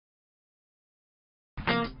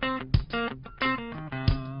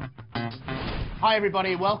Hi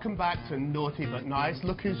everybody, welcome back to Naughty But Nice.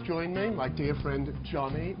 Look who's joined me, my dear friend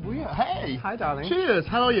Johnny Weir. Hey! Hi darling. Cheers,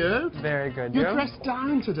 how are you? Very good. You're dressed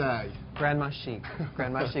down today. Grandma chic.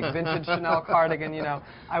 Grandma chic. Vintage Chanel cardigan, you know.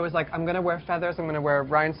 I was like, I'm going to wear feathers, I'm going to wear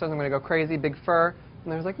rhinestones, I'm going to go crazy, big fur.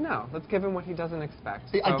 And I was like, no, let's give him what he doesn't expect.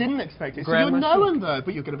 See, I didn't expect it. So Grandma you're known chic. though,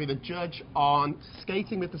 but you're going to be the judge on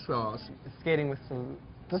Skating with the Stars. Skating with some...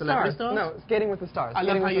 Celebrity stars? No, Skating with the Stars. I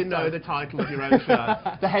love how you know the title of your own show.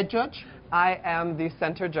 The head judge? I am the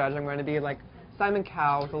center judge. I'm going to be like Simon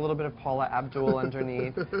Cowell with a little bit of Paula Abdul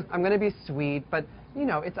underneath. I'm going to be sweet, but, you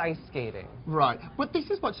know, it's ice skating. Right. But this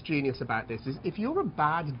is what's genius about this, is if you're a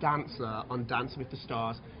bad dancer on Dancing with the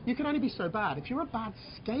Stars, you can only be so bad. If you're a bad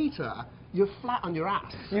skater, you're flat on your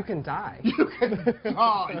ass. You can die. You can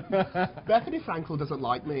die. Bethany Frankel doesn't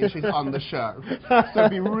like me and she's on the show. So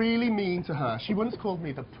be really mean to her. She once called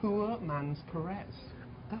me the poor man's Perez.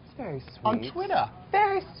 That's very sweet. On Twitter.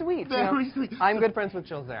 Very sweet. Very sweet. I'm good friends with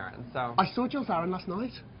Jill Zarin, so... I saw Jill Zarin last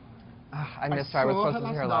night. I missed her. I was supposed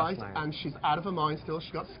to see her last night. And she's out of her mind still.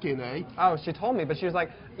 She got skinny. Oh, she told me, but she was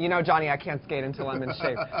like, you know, Johnny, I can't skate until I'm in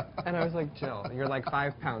shape. And I was like, Jill, you're like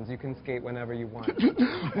 5 pounds. You can skate whenever you want.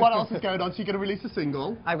 What else is going on? So you're going to release a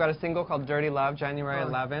single? I've got a single called Dirty Love, January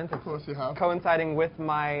 11th. Of course you have. Coinciding with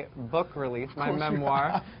my book release, my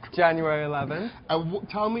memoir, January 11th.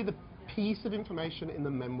 Tell me the piece of information in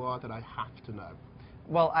the memoir that I have to know.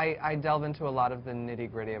 Well, I delve into a lot of the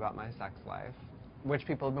nitty-gritty about my sex life, which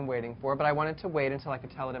people have been waiting for, but I wanted to wait until I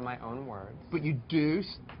could tell it in my own words. But you do,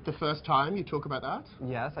 the first time, you talk about that?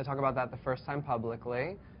 Yes, I talk about that the first time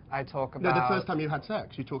publicly. I talk about... No, the first time you had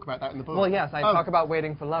sex, you talk about that in the book. Well, yes, I talk about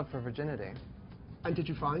waiting for love for virginity. And did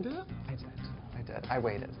you find it? I did. I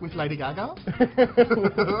waited. With Lady Gaga?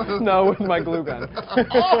 No, with my glue gun.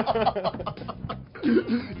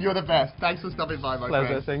 You're the best. Thanks for stopping by, my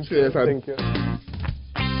Pleasure, friend. thank you. Cheers, Thank you.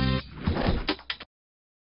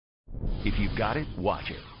 If you've got it,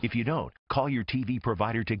 watch it. If you don't, call your TV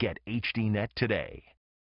provider to get HDNet today.